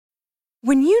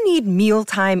When you need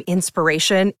mealtime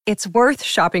inspiration, it's worth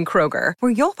shopping Kroger,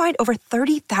 where you'll find over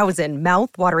 30,000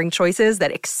 mouth-watering choices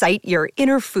that excite your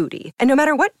inner foodie. And no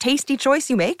matter what tasty choice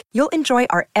you make, you'll enjoy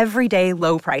our everyday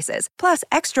low prices, plus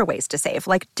extra ways to save,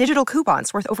 like digital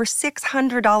coupons worth over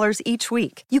 $600 each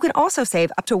week. You can also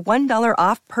save up to $1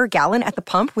 off per gallon at the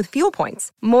pump with fuel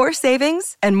points. More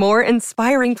savings and more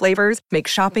inspiring flavors make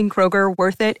shopping Kroger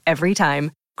worth it every time.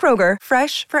 Kroger,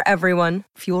 fresh for everyone.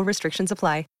 Fuel restrictions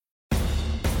apply.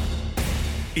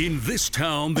 In this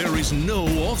town, there is no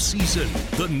off-season.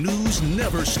 The news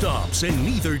never stops, and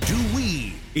neither do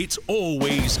we. It's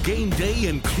always game day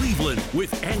in Cleveland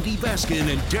with Andy Baskin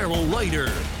and Daryl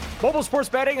Ryder. Mobile sports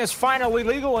betting is finally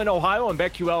legal in Ohio, and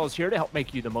BetQL is here to help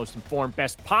make you the most informed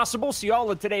best possible. See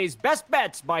all of today's best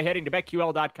bets by heading to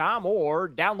BetQL.com or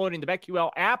downloading the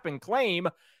BetQL app and claim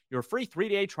your free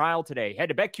 3-day trial today. Head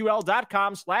to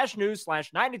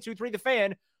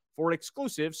BetQL.com/news/923TheFan for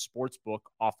exclusive sportsbook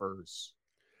offers.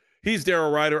 He's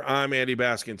Daryl Ryder. I'm Andy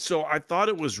Baskin. So I thought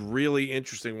it was really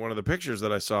interesting. One of the pictures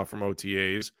that I saw from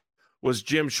OTAs was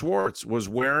Jim Schwartz was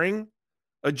wearing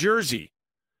a jersey,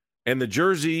 and the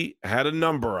jersey had a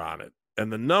number on it,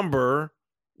 and the number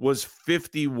was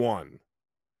 51.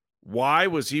 Why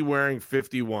was he wearing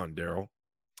 51, Daryl?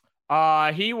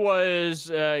 He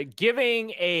was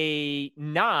giving a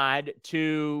nod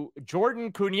to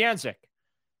Jordan Kunjancic,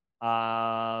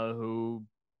 who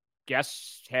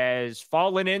guess has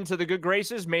fallen into the good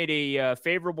graces, made a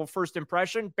favorable first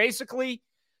impression. Basically,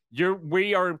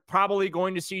 we are probably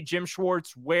going to see Jim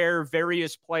Schwartz wear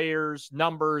various players'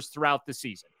 numbers throughout the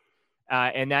season.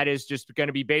 And that is just going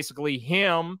to be basically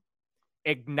him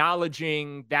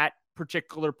acknowledging that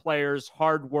particular player's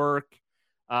hard work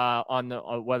on the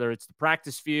whether it's the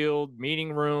practice field,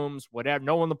 meeting rooms, whatever,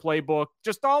 knowing the playbook,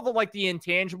 just all the the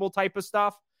intangible type of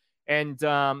stuff. And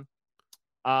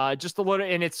just a little,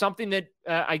 and it's something that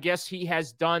I guess he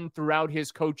has done throughout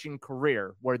his coaching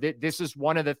career, where this is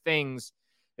one of the things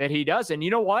that he does. And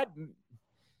you know what?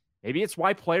 Maybe it's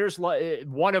why players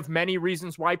one of many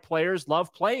reasons why players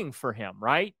love playing for him,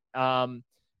 right?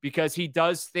 Because he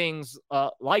does things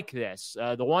like this.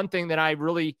 The one thing that I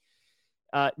really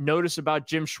notice about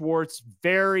Jim Schwartz,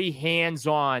 very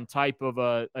hands-on type of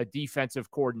a defensive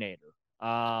coordinator.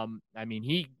 I mean,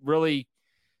 he really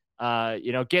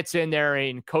gets in there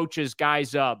and coaches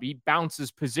guys up. He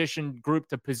bounces position group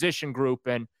to position group,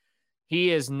 and he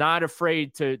is not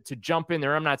afraid to jump in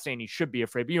there. I'm not saying he should be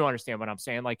afraid, but you understand what I'm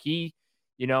saying. Like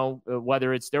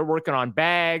whether it's they're working on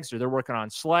bags or they're working on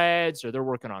sleds or they're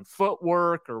working on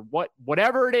footwork or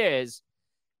whatever it is,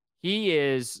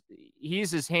 he's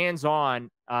as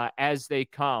hands-on as they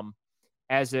come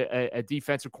as a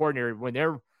defensive coordinator. When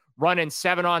they're running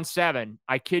 7-on-7,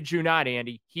 I kid you not,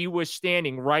 Andy, he was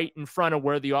standing right in front of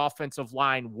where the offensive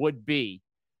line would be,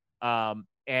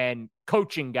 and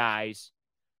coaching guys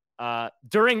as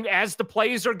the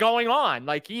plays are going on.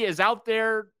 Like, he is out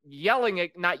there yelling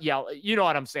you know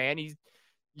what I'm saying? He's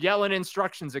yelling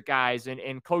instructions at guys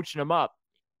and coaching them up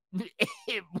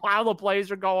while the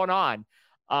plays are going on.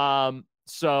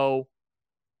 So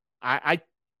I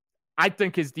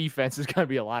think his defense is going to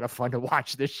be a lot of fun to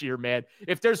watch this year, man.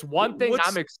 If there's one thing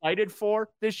I'm excited for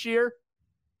this year,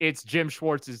 it's Jim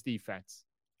Schwartz's defense.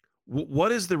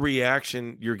 What is the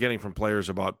reaction you're getting from players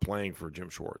about playing for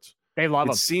Jim Schwartz? They love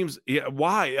him. It seems, yeah.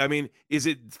 Why? I mean, is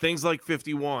it things like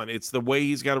 51? It's the way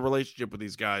he's got a relationship with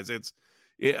these guys. It's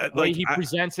the way he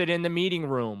presents it in the meeting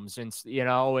rooms, and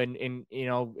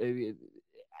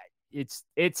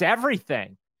it's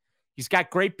everything. He's got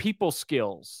great people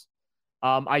skills.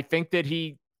 I think that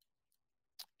he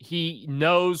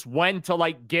knows when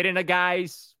to get in a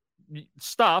guy's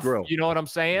stuff. Drill. You know what I'm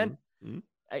saying? Mm-hmm.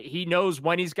 He knows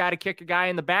when he's got to kick a guy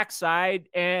in the backside,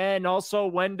 and also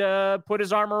when to put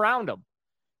his arm around him.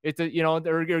 Or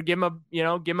give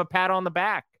him a pat on the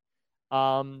back.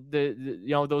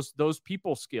 Those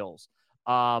people skills.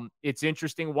 It's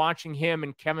interesting watching him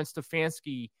and Kevin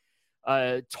Stefanski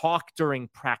talk during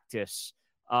practice.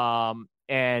 So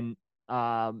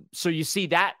you see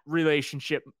that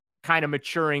relationship kind of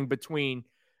maturing between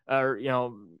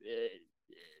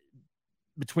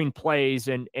plays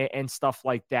and stuff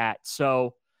like that.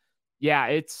 So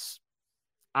yeah,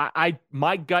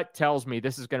 my gut tells me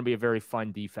this is going to be a very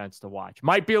fun defense to watch.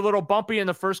 Might be a little bumpy in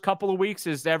the first couple of weeks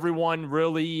as everyone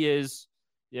really is,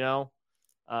 getting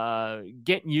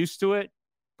used to it.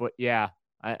 But yeah,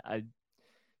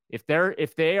 if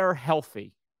they are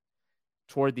healthy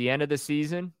toward the end of the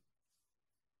season,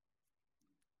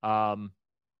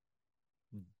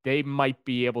 they might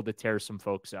be able to tear some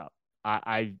folks up.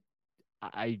 Are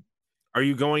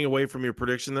you going away from your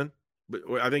prediction then? But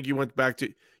I think you went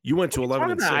to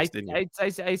 11-6, didn't you? I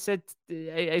said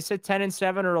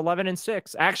 10-7 or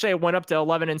 11-6. Actually, I went up to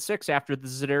 11-6 after the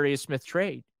Zadarius Smith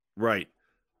trade. Right.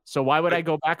 So why would I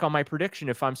go back on my prediction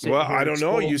if I'm sitting? Well, here I don't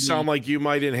know. You sound like you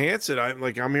might enhance it. I'm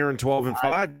hearing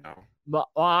 12-5 now. Well,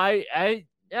 I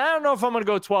don't know if I'm going to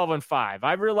go 12-5.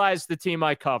 I realize the team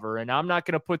I cover, and I'm not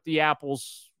going to put the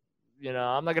apples. I'm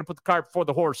not going to put the cart before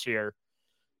the horse here.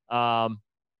 But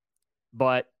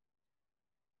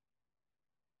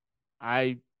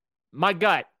my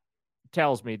gut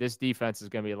tells me this defense is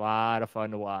going to be a lot of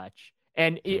fun to watch.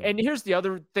 And here's the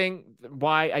other thing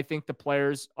why I think the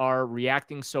players are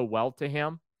reacting so well to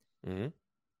him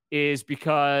is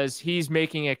because he's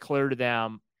making it clear to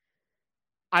them,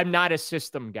 I'm not a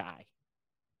system guy.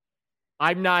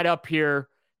 I'm not up here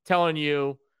telling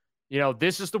you,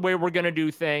 this is the way we're going to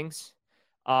do things.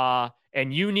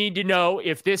 And you need to know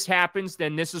if this happens,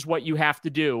 then this is what you have to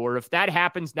do. Or if that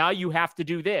happens, now you have to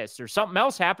do this. Or something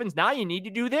else happens, now you need to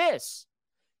do this.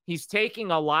 He's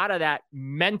taking a lot of that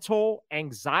mental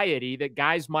anxiety that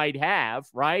guys might have,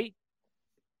 right?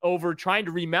 Over trying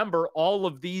to remember all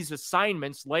of these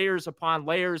assignments, layers upon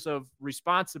layers of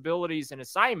responsibilities and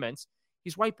assignments.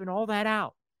 He's wiping all that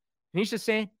out. And he's just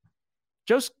saying,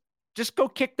 just go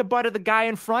kick the butt of the guy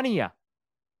in front of you.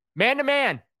 Man to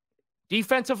man.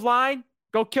 Defensive line,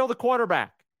 go kill the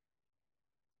quarterback.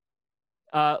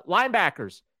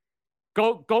 Linebackers,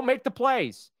 go make the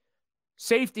plays.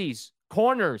 Safeties,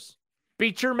 corners,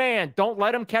 beat your man. Don't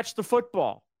let him catch the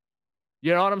football.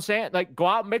 You know what I'm saying? Like, go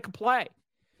out and make a play.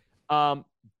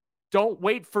 Don't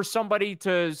wait for somebody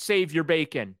to save your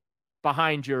bacon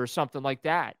behind you or something like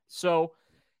that. So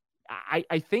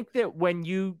I think that when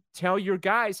you tell your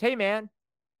guys, hey, man,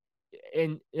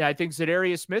 and I think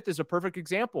Zadarius Smith is a perfect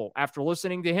example after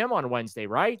listening to him on Wednesday,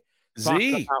 right?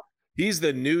 He's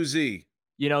the new Z.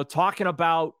 Talking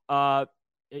about,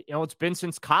 it's been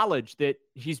since college that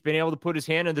he's been able to put his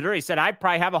hand in the dirt. He said, I'd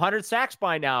probably have 100 sacks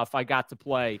by now if I got to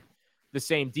play the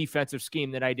same defensive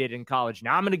scheme that I did in college.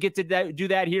 Now I'm going to get to do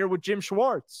that here with Jim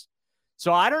Schwartz.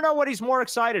 So I don't know what he's more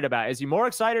excited about. Is he more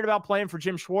excited about playing for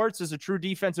Jim Schwartz as a true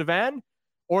defensive end,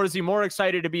 or is he more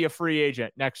excited to be a free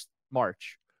agent next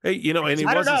March? Hey, and he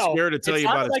wasn't scared to tell you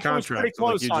about his contract. Pretty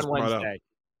close on Wednesday.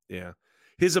 Yeah.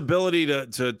 His ability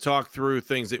to talk through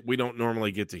things that we don't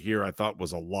normally get to hear, I thought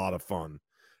was a lot of fun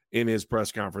in his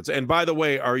press conference. And by the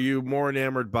way, are you more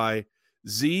enamored by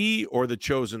Z or the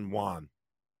chosen Juan?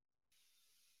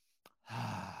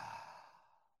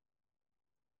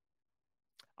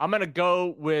 I'm going to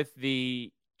go with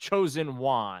the chosen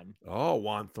Juan. Oh,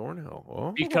 Juan Thornhill.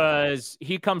 Oh. Because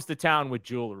he comes to town with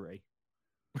jewelry.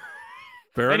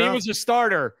 Fair enough. And he was a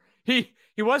starter. He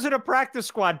wasn't a practice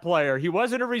squad player. He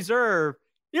wasn't a reserve.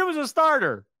 He was a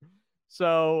starter.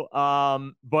 So,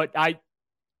 but I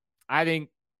think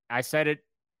I said it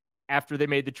after they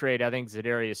made the trade. I think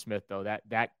Zadarius Smith, though,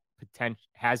 that potential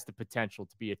has the potential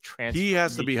to be a transfer. He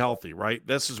has to be healthy, right?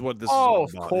 This is what this is all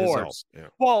about. Of course. Yeah.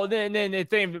 Well, then the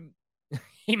thing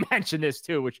he mentioned this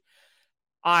too, which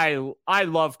I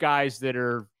love guys that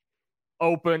are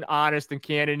open, honest, and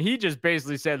candid. And he just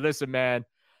basically said, listen, man,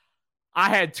 I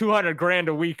had $200,000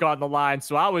 a week on the line,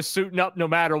 so I was suiting up no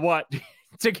matter what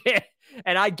to get,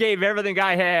 and I gave everything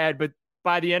I had, but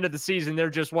by the end of the season, there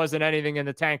just wasn't anything in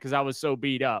the tank because I was so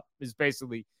beat up. Is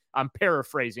basically, I'm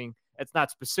paraphrasing. It's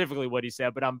not specifically what he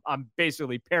said, but I'm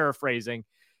basically paraphrasing.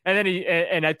 And then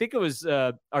and I think it was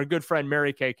our good friend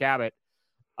Mary Kay Cabot.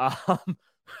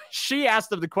 She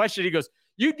asked him the question. He goes,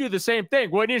 "You do the same thing,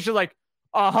 wouldn't you?" She's like,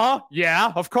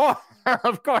 yeah, of course.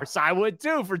 Of course, I would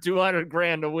too for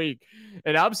 $200,000 a week.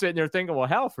 And I'm sitting there thinking, well,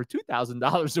 hell, for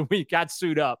 $2,000 a week, I'd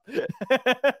suit up.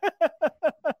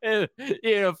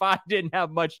 If I didn't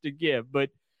have much to give. But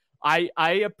I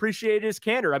appreciate his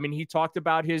candor. I mean, he talked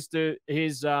about his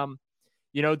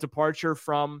departure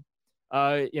from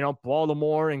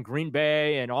Baltimore and Green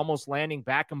Bay and almost landing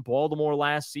back in Baltimore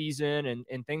last season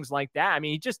and things like that. I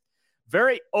mean, he just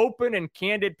very open and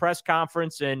candid press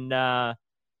conference. And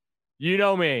you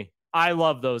know me, I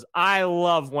love those. I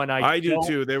love when I do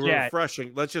too. They were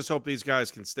refreshing. Let's just hope these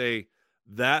guys can stay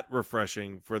that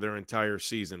refreshing for their entire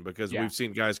season, because we've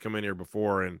seen guys come in here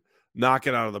before and knock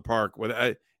it out of the park.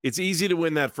 It's easy to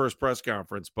win that first press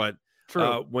conference, but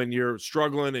when you're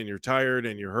struggling and you're tired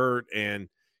and you're hurt and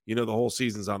the whole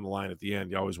season's on the line at the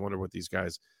end, you always wonder what these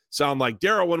guys sound like.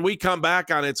 Daryl, when we come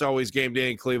back on It's Always Game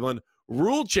Day in Cleveland,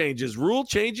 rule changes.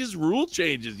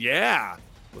 Yeah.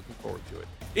 Looking forward to it.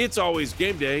 It's Always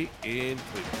Game Day in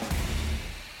Cleveland.